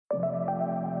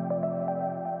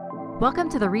Welcome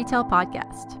to the Retail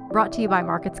Podcast, brought to you by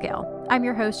MarketScale. I'm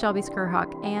your host, Shelby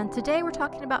Skrhak, and today we're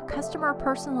talking about customer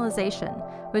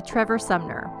personalization with Trevor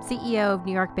Sumner, CEO of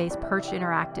New York-based Perch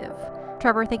Interactive.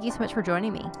 Trevor, thank you so much for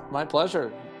joining me. My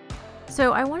pleasure.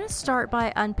 So I want to start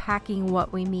by unpacking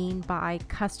what we mean by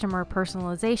customer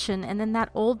personalization, and then that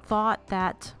old thought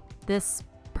that this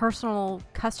personal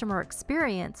customer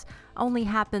experience only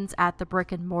happens at the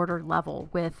brick and mortar level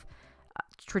with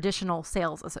traditional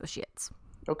sales associates.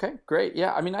 Okay, great.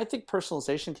 Yeah, I mean, I think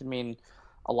personalization can mean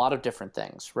a lot of different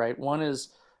things, right? One is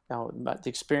the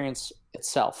experience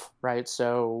itself, right?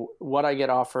 So what I get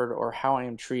offered or how I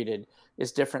am treated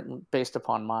is different based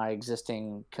upon my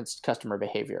existing customer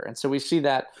behavior. And so we see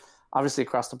that obviously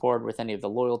across the board with any of the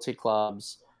loyalty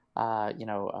clubs,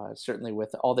 certainly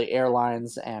with all the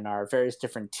airlines and our various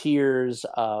different tiers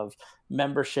of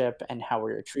membership and how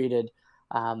we're treated.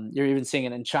 You're even seeing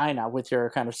it in China with your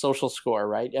kind of social score,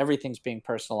 right? Everything's being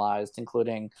personalized,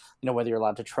 including, whether you're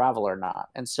allowed to travel or not.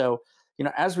 And so,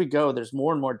 as we go, there's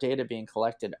more and more data being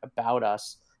collected about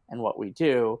us and what we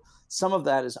do. Some of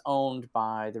that is owned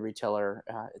by the retailer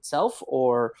itself,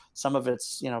 or some of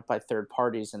it's, by third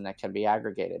parties, and that can be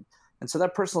aggregated. And so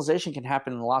that personalization can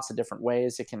happen in lots of different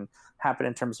ways. It can happen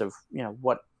in terms of,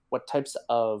 what types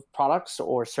of products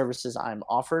or services I'm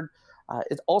offered.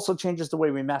 It also changes the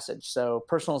way we message. So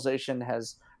personalization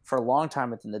has, for a long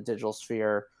time within the digital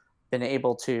sphere, been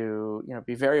able to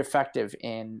be very effective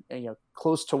in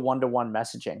close to one-to-one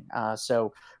messaging.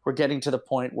 So we're getting to the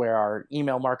point where our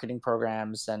email marketing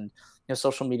programs and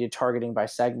social media targeting by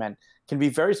segment can be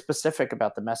very specific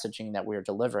about the messaging that we're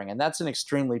delivering, and that's an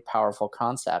extremely powerful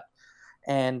concept.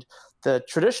 And the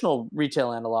traditional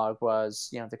retail analog was,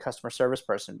 the customer service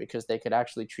person, because they could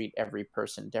actually treat every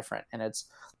person different. And it's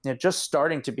just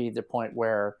starting to be the point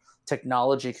where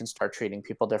technology can start treating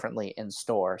people differently in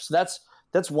store. So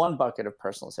that's one bucket of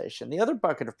personalization. The other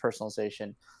bucket of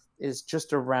personalization is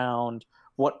just around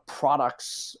what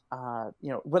products,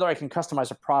 whether I can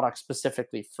customize a product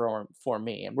specifically for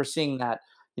me. And we're seeing that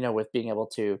with being able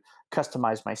to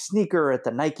customize my sneaker at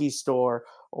the Nike store,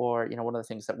 or, one of the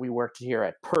things that we worked here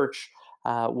at Perch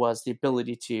was the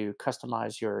ability to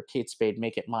customize your Kate Spade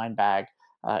Make It Mine bag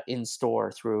in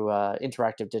store through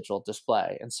interactive digital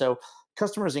display. And so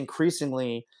customers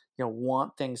increasingly,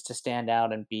 want things to stand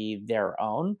out and be their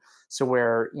own. So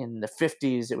where in the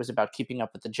 50s, it was about keeping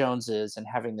up with the Joneses and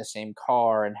having the same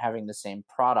car and having the same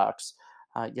products,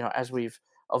 as we've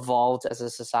evolved as a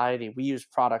society, we use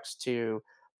products to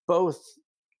both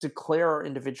declare our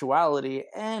individuality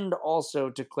and also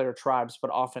declare tribes, but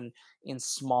often in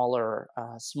smaller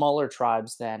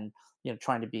tribes than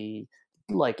trying to be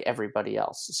like everybody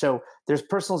else. So there's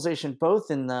personalization both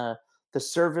in the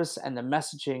service and the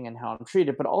messaging and how I'm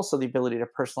treated, but also the ability to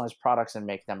personalize products and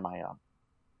make them my own.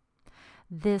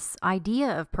 This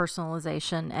idea of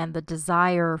personalization and the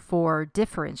desire for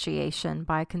differentiation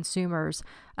by consumers,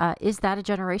 is that a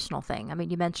generational thing? I mean,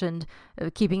 you mentioned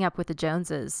keeping up with the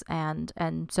Joneses, and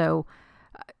so,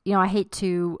 I hate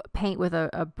to paint with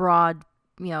a broad,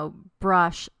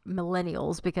 brush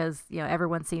millennials, because,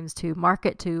 everyone seems to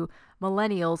market to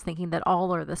millennials thinking that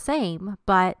all are the same,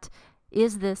 but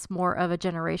is this more of a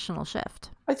generational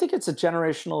shift? I think it's a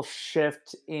generational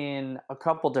shift in a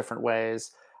couple different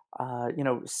ways.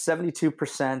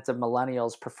 72% of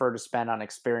millennials prefer to spend on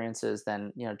experiences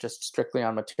than, just strictly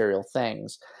on material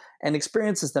things. And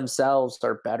experiences themselves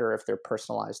are better if they're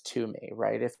personalized to me,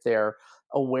 right? If they're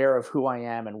aware of who I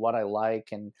am and what I like,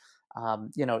 and,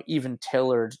 even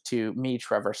tailored to me,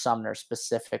 Trevor Sumner,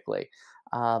 specifically.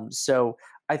 So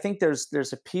I think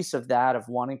there's a piece of that, of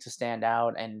wanting to stand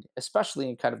out, and especially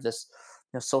in kind of this,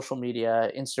 social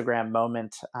media, Instagram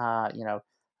moment,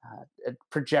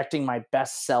 projecting my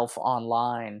best self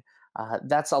online.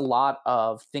 That's a lot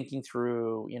of thinking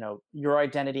through, your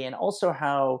identity, and also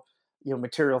how,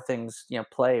 material things,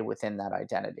 play within that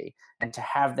identity, and to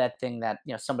have that thing that,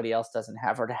 somebody else doesn't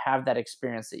have, or to have that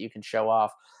experience that you can show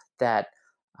off that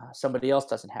somebody else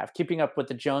doesn't have. Keeping up with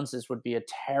the Joneses would be a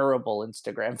terrible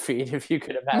Instagram feed, if you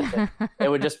could imagine. It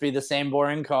would just be the same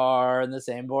boring car and the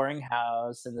same boring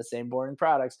house and the same boring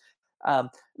products.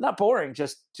 Not boring,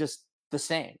 just the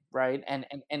same, right? And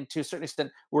to a certain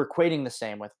extent, we're equating the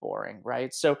same with boring,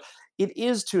 right? So it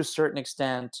is, to a certain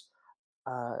extent,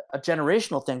 a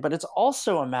generational thing, but it's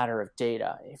also a matter of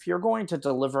data. If you're going to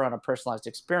deliver on a personalized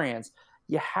experience,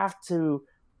 you have to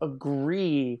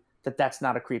agree that that's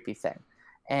not a creepy thing,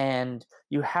 and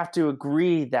you have to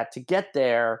agree that to get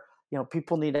there,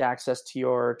 people need access to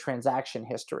your transaction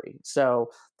history. So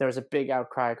there was a big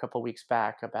outcry a couple of weeks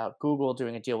back about Google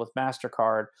doing a deal with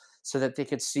MasterCard so that they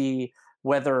could see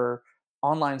whether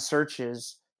online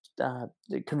searches uh,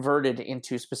 converted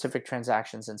into specific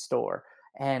transactions in store.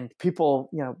 And people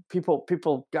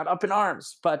got up in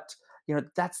arms, but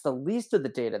that's the least of the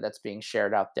data that's being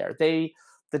shared out there.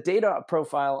 The data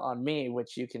profile on me,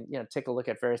 which you can take a look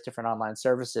at various different online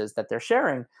services that they're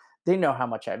sharing. They know how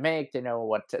much I make. They know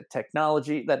what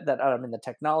technology that I'm in the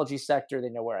technology sector. They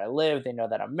know where I live. They know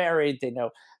that I'm married. They know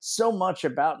so much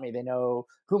about me. They know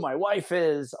who my wife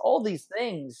is. All these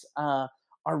things are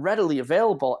readily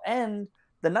available, and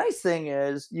the nice thing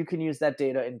is you can use that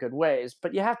data in good ways,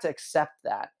 but you have to accept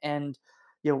that. And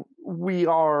we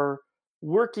are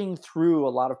working through a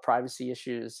lot of privacy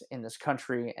issues in this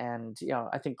country, and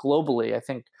I think globally, I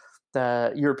think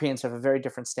the Europeans have a very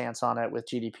different stance on it with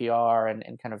GDPR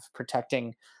and kind of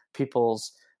protecting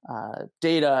people's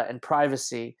data and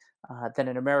privacy than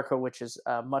in America, which is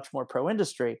much more pro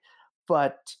industry.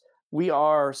 But we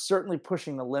are certainly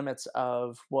pushing the limits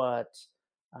of what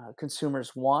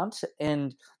consumers want.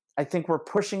 And I think we're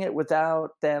pushing it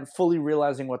without them fully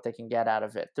realizing what they can get out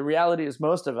of it. The reality is,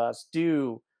 most of us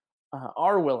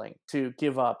are willing to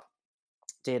give up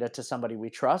data to somebody we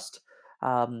trust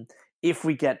um, if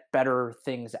we get better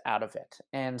things out of it.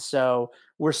 And so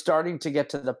we're starting to get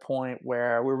to the point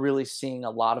where we're really seeing a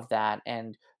lot of that,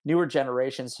 and newer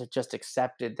generations have just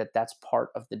accepted that that's part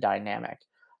of the dynamic.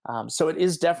 So it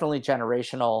is definitely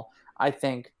generational. I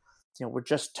think we're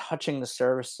just touching the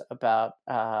surface about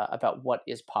what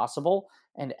is possible,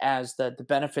 and as the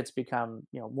benefits become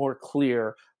more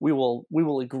clear, we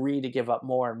will agree to give up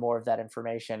more and more of that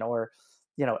information. Or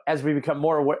as we become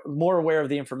more aware of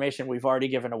the information we've already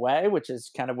given away, which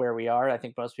is kind of where we are. I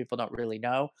think most people don't really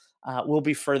know. We'll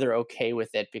be further okay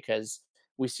with it because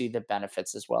we see the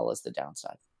benefits as well as the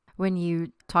downside. When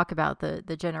you talk about the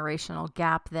generational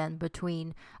gap then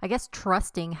between, I guess,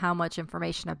 trusting how much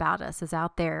information about us is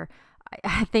out there,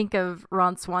 I think of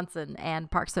Ron Swanson and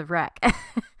Parks of Rec.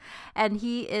 And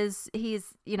he's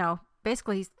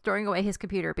basically he's throwing away his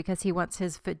computer because he wants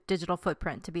his digital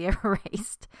footprint to be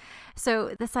erased.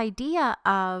 So this idea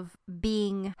of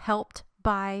being helped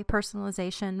by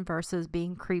personalization versus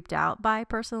being creeped out by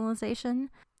personalization,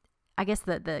 I guess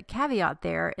the caveat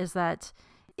there is that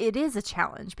it is a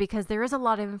challenge because there is a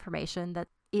lot of information that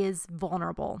is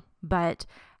vulnerable. But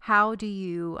how do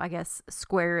you, I guess,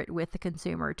 square it with the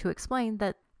consumer to explain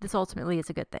that this ultimately is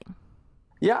a good thing?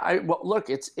 Yeah, well, look,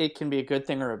 it can be a good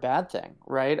thing or a bad thing,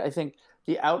 right? I think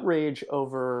the outrage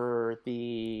over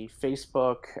the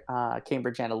Facebook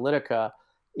Cambridge Analytica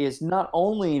is, not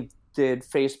only did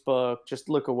Facebook just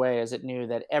look away as it knew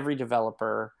that every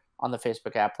developer on the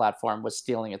Facebook app platform was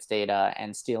stealing its data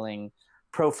and stealing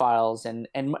profiles and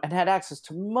had access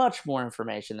to much more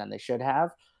information than they should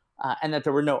have, and that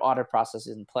there were no audit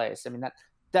processes in place. I mean,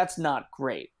 that's not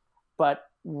great. But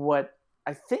what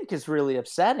I think is really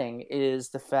upsetting is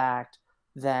the fact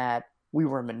that we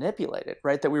were manipulated,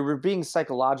 right? That we were being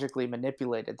psychologically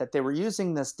manipulated, that they were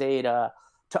using this data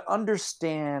to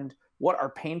understand what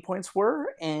our pain points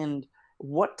were and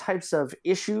what types of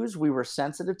issues we were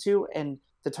sensitive to, and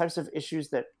the types of issues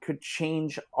that could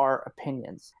change our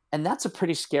opinions. And that's a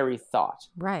pretty scary thought.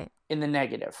 Right. In the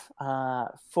negative.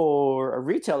 For a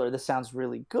retailer, this sounds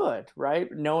really good, right?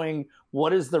 Knowing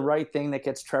what is the right thing that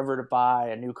gets Trevor to buy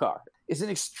a new car is an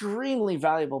extremely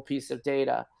valuable piece of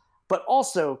data, but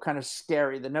also kind of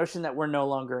scary. The notion that we're no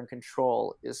longer in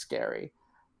control is scary.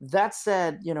 That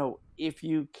said, if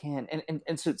you can,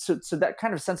 so that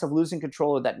kind of sense of losing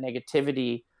control of that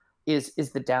negativity is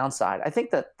the downside. I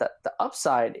think that the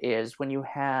upside is when you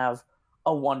have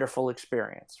a wonderful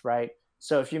experience, right?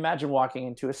 So if you imagine walking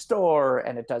into a store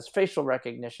and it does facial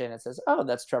recognition, it says, "Oh,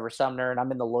 that's Trevor Sumner, and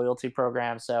I'm in the loyalty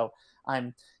program, so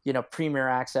I'm, Premier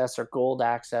Access or Gold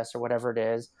Access or whatever it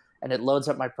is," and it loads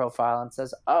up my profile and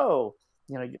says, "Oh,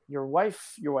 your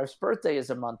wife's birthday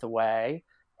is a month away,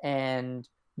 and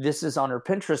this is on her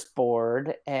Pinterest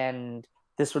board, and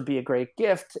this would be a great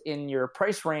gift in your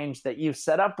price range that you've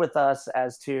set up with us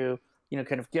as to,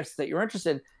 kind of gifts that you're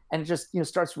interested in," and it just,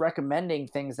 starts recommending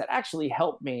things that actually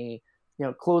help me,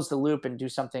 close the loop and do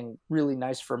something really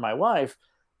nice for my wife.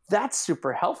 That's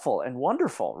super helpful and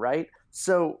wonderful, right?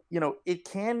 So, it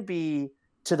can be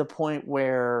to the point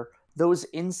where those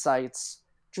insights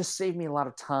just save me a lot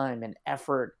of time and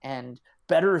effort, and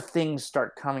better things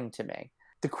start coming to me.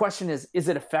 The question is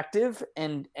it effective?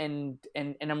 And am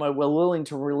I willing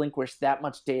to relinquish that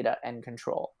much data and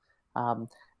control?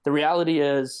 The reality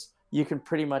is you can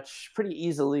pretty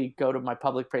easily go to my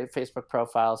public Facebook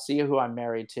profile, see who I'm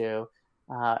married to.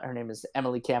 Her name is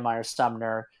Emily Kameyer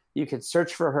Sumner. You can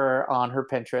search for her on her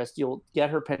Pinterest. You'll get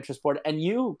her Pinterest board, and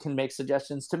you can make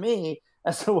suggestions to me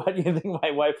as to what you think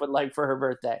my wife would like for her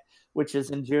birthday, which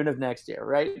is in June of next year,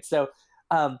 right? So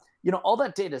all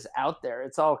that data is out there.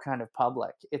 It's all kind of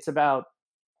public. It's about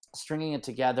stringing it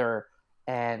together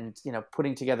and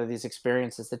putting together these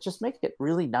experiences that just make it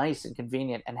really nice and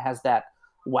convenient and has that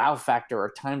wow factor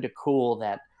or time to cool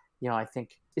that I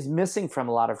think is missing from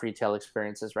a lot of retail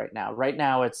experiences right now. Right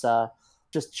now it's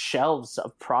just shelves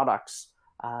of products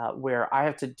where I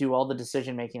have to do all the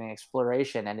decision making and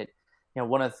exploration. And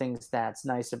one of the things that's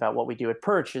nice about what we do at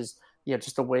Perch is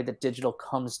just the way that digital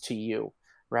comes to you,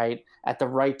 right, at the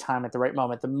right time, at the right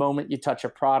moment. The moment you touch a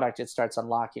product, it starts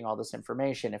unlocking all this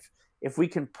information. If we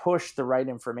can push the right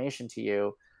information to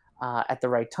you at the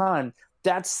right time,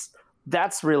 that's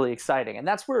really exciting. And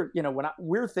that's where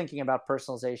we're thinking about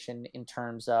personalization in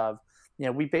terms of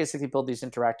we basically build these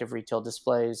interactive retail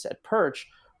displays at Perch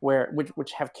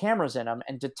which have cameras in them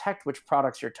and detect which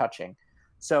products you're touching.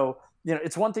 So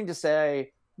it's one thing to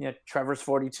say Trevor's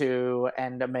 42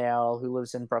 and a male who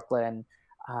lives in Brooklyn.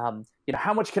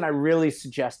 How much can I really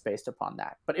suggest based upon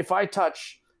that? But if I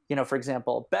touch, for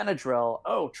example, Benadryl,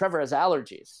 oh, Trevor has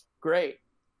allergies. Great.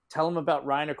 Tell him about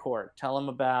Rhinocort. Tell him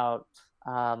about,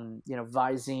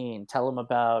 Visine. Tell him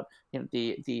about,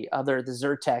 the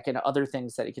Zyrtec and other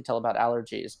things that he can tell about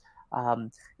allergies.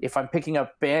 If I'm picking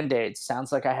up Band-Aids,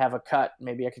 sounds like I have a cut.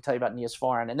 Maybe I could tell you about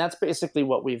Neosporin. And that's basically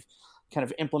what we've kind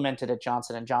of implemented at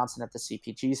Johnson & Johnson at the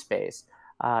CPG space.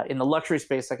 In the luxury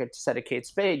space, like I said at Kate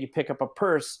Spade, you pick up a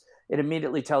purse, it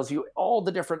immediately tells you all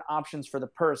the different options for the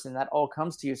purse, and that all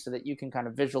comes to you so that you can kind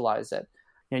of visualize it.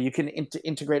 You can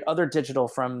integrate other digital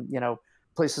from,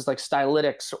 places like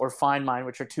Stylytics or Find Mine,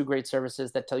 which are two great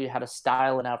services that tell you how to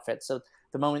style an outfit. So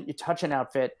the moment you touch an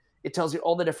outfit, it tells you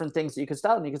all the different things that you can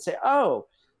style. And you can say, oh,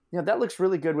 that looks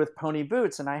really good with pony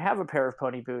boots, and I have a pair of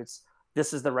pony boots.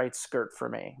 This is the right skirt for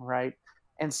me, right?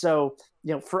 And so,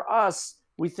 for us,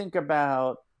 we think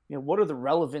about, what are the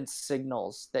relevant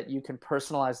signals that you can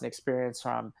personalize an experience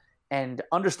from, and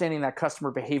understanding that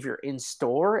customer behavior in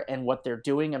store and what they're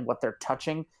doing and what they're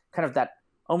touching, kind of that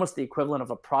almost the equivalent of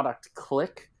a product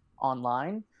click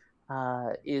online,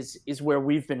 is where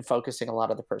we've been focusing a lot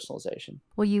of the personalization.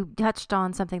 Well, you touched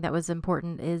on something that was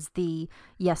important is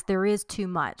yes, there is too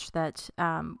much that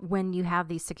when you have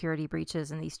these security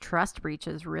breaches and these trust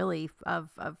breaches really of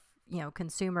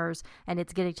consumers, and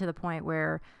it's getting to the point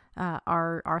where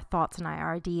our thoughts and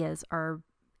our ideas are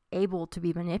able to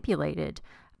be manipulated,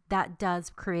 that does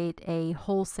create a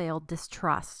wholesale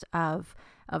distrust of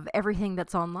everything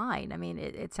that's online. I mean,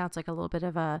 it sounds like a little bit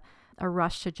of a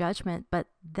rush to judgment, but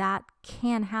that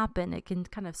can happen. It can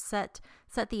kind of set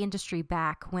the industry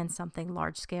back when something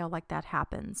large scale like that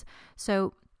happens.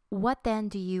 So what then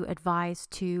do you advise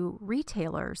to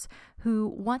retailers who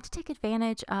want to take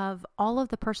advantage of all of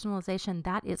the personalization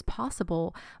that is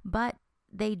possible, but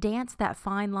they dance that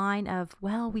fine line of,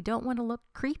 well, we don't want to look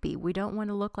creepy. We don't want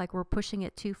to look like we're pushing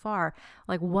it too far.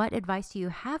 Like, what advice do you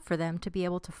have for them to be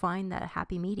able to find that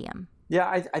happy medium? Yeah,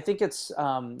 I think it's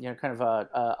kind of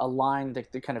a line,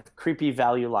 the kind of creepy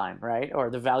value line, right? Or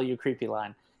the value creepy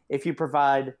line. If you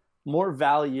provide more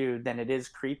value than it is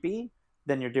creepy,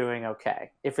 then you're doing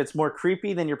okay. If it's more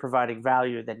creepy than you're providing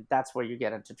value, then that's where you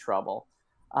get into trouble.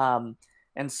 And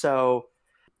so,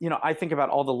 I think about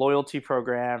all the loyalty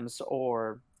programs,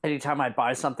 or anytime I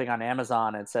buy something on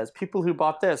Amazon, it says people who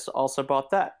bought this also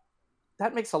bought that.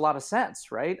 That makes a lot of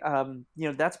sense, right?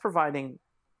 That's providing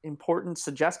important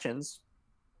suggestions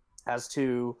as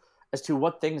to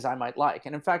what things I might like.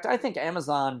 And in fact, I think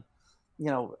Amazon,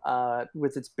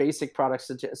 with its basic product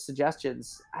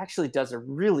suggestions, actually does a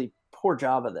really poor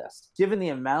job of this. Given the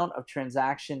amount of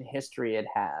transaction history it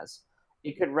has,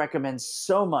 it could recommend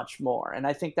so much more. And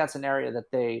I think that's an area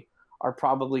that they are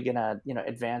probably going to,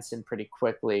 advance in pretty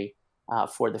quickly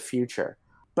for the future.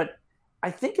 But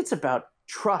I think it's about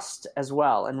trust as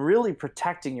well, and really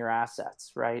protecting your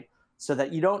assets, right? So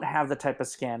that you don't have the type of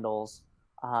scandals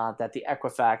that the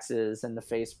Equifaxes and the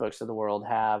Facebooks of the world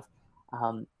have,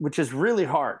 which is really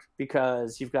hard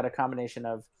because you've got a combination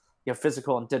of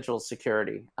physical and digital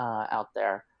security out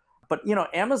there. But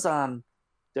Amazon,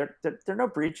 there are no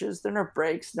breaches, there are no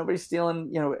breaks, nobody's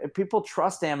stealing. People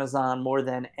trust Amazon more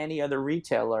than any other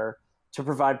retailer to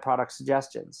provide product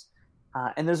suggestions,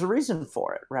 and there's a reason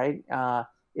for it, right?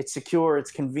 It's secure,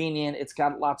 it's convenient, it's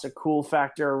got lots of cool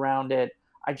factor around it.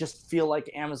 I just feel like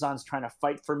Amazon's trying to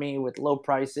fight for me with low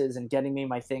prices and getting me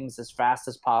my things as fast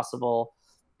as possible,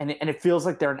 and it feels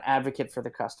like they're an advocate for the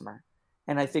customer.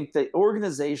 And I think the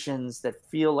organizations that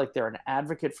feel like they're an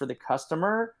advocate for the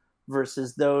customer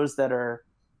versus those that are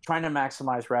trying to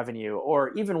maximize revenue,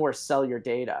 or even worse, sell your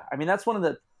data. I mean, that's one of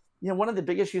the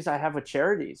big issues I have with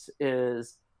charities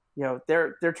is,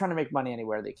 they're trying to make money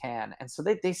anywhere they can. And so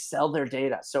they sell their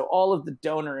data. So all of the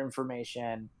donor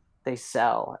information, they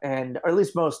sell, and or at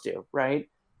least most do, right?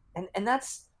 And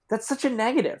that's such a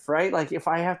negative, right? Like if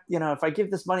I have, if I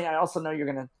give this money, I also know you're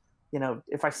gonna,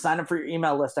 if I sign up for your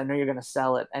email list, I know you're gonna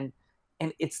sell it, and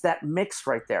it's that mix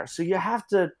right there. So you have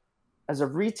to, as a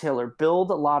retailer, build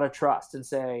a lot of trust and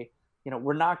say,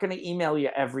 we're not going to email you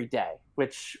every day,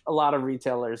 which a lot of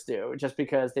retailers do, just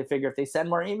because they figure if they send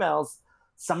more emails,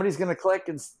 somebody's going to click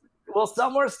and we'll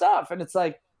sell more stuff. And it's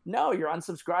like, no, your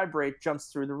unsubscribe rate jumps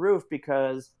through the roof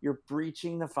because you're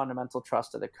breaching the fundamental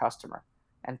trust of the customer,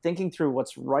 and thinking through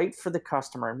what's right for the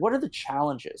customer and what are the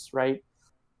challenges, right?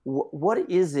 What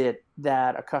is it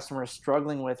that a customer is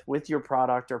struggling with your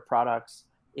product or products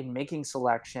in making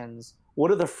selections?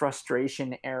 What are the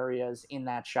frustration areas in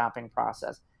that shopping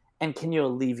process? And can you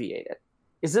alleviate it?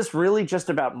 Is this really just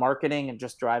about marketing and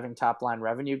just driving top line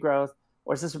revenue growth?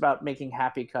 Or is this about making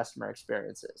happy customer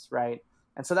experiences, right?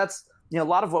 And so that's, a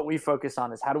lot of what we focus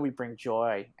on is how do we bring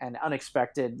joy and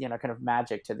unexpected, kind of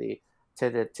magic to the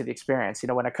experience.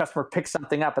 When a customer picks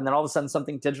something up and then all of a sudden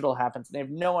something digital happens and they have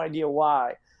no idea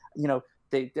why,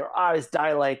 their eyes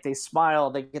dilate, they smile,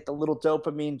 they get the little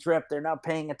dopamine drip, they're now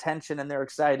paying attention and they're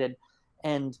excited.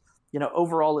 And,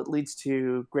 overall it leads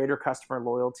to greater customer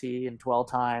loyalty and dwell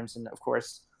times. And of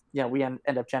course, we end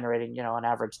up generating, on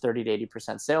average 30 to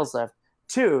 80% sales lift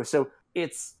too. So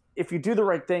it's, if you do the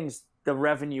right things, the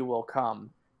revenue will come.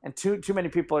 And too many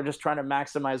people are just trying to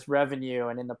maximize revenue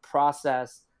and in the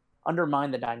process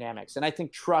undermine the dynamics. And I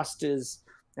think trust is,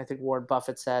 I think Warren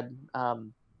Buffett said,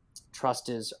 trust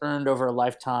is earned over a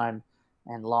lifetime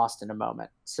and lost in a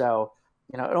moment. So,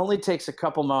 it only takes a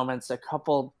couple moments, a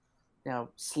couple,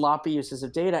 sloppy uses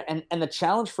of data. And the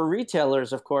challenge for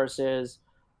retailers, of course, is,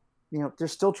 they're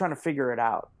still trying to figure it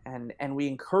out. And we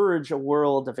encourage a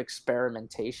world of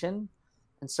experimentation.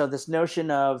 And so this notion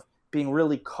of being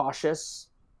really cautious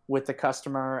with the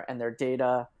customer and their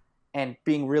data and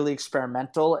being really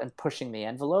experimental and pushing the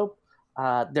envelope,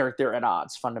 they're at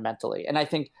odds fundamentally. And I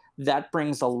think that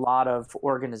brings a lot of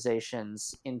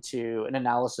organizations into an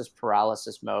analysis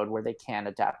paralysis mode where they can't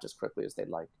adapt as quickly as they'd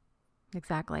like.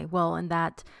 Exactly. Well, and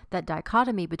that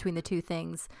dichotomy between the two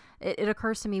things, it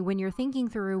occurs to me when you're thinking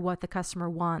through what the customer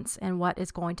wants and what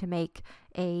is going to make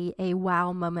a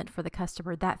wow moment for the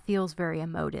customer, that feels very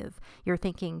emotive. You're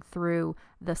thinking through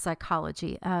the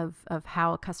psychology of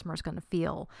how a customer is going to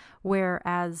feel.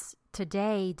 Whereas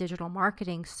today, digital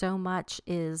marketing so much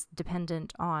is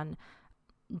dependent on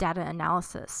data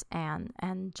analysis and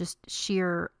just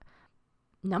sheer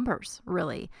numbers,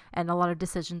 really, and a lot of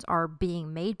decisions are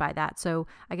being made by that. So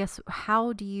I guess,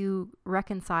 how do you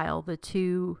reconcile the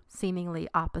two seemingly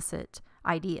opposite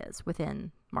ideas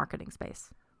within marketing space?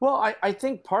 Well, I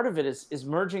think part of it is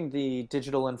merging the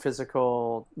digital and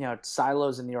physical,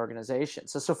 silos in the organization.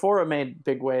 So Sephora made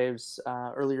big waves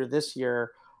earlier this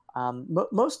year.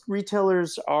 Most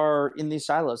retailers are in these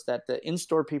silos, that the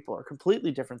in-store people are completely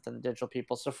different than the digital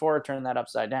people. Sephora turned that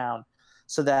upside down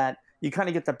so that you kind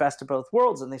of get the best of both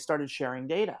worlds, and they started sharing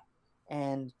data.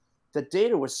 And the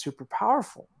data was super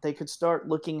powerful. They could start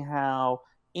looking how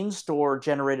in-store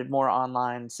generated more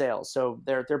online sales. So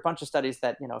there are a bunch of studies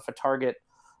that, if a Target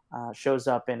shows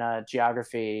up in a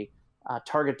geography,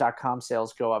 Target.com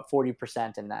sales go up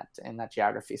 40% in that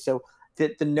geography. So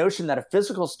the notion that a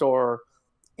physical store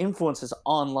influences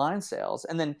online sales,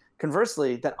 and then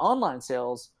conversely, that online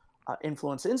sales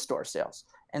influence in-store sales.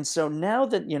 And so now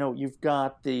that, you've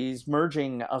got these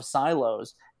merging of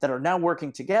silos that are now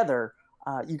working together,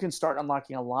 you can start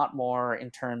unlocking a lot more in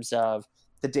terms of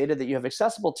the data that you have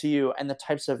accessible to you and the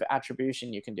types of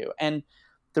attribution you can do. And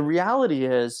the reality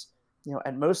is,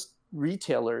 at most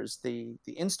retailers, the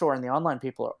in-store and the online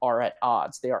people are at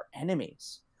odds. They are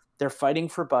enemies. They're fighting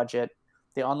for budget.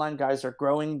 The online guys are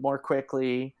growing more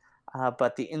quickly,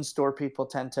 but the in-store people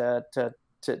tend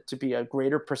to be a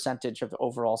greater percentage of the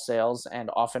overall sales and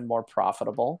often more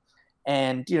profitable.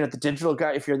 And, the digital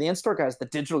guy, if you're the in-store guys, the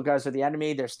digital guys are the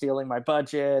enemy. They're stealing my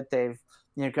budget. They've,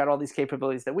 got all these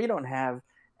capabilities that we don't have.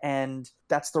 And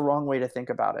that's the wrong way to think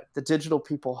about it. The digital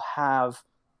people have,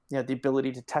 the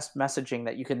ability to test messaging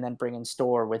that you can then bring in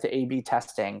store with A/B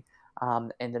testing,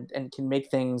 and can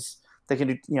make things, they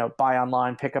can do, buy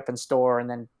online, pick up in store, and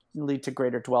then lead to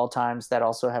greater dwell times that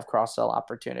also have cross-sell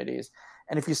opportunities.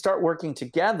 And if you start working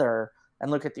together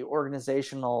and look at the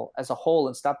organizational as a whole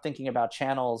and stop thinking about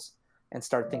channels and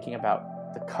start thinking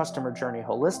about the customer journey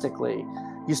holistically,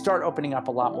 you start opening up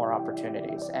a lot more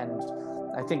opportunities. And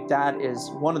I think that is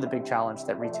one of the big challenges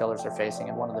that retailers are facing,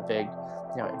 and one of the big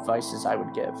advices I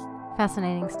would give.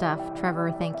 Fascinating stuff.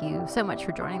 Trevor, thank you so much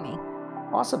for joining me.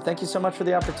 Awesome. Thank you so much for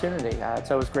the opportunity.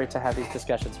 It's always great to have these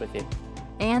discussions with you.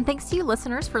 And thanks to you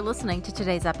listeners for listening to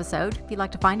today's episode. If you'd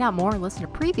like to find out more or listen to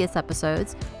previous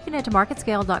episodes, you can head to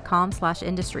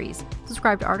marketscale.com/industries.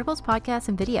 Subscribe to articles, podcasts,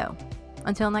 and video.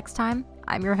 Until next time,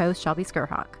 I'm your host, Shelby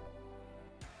Skurhawk.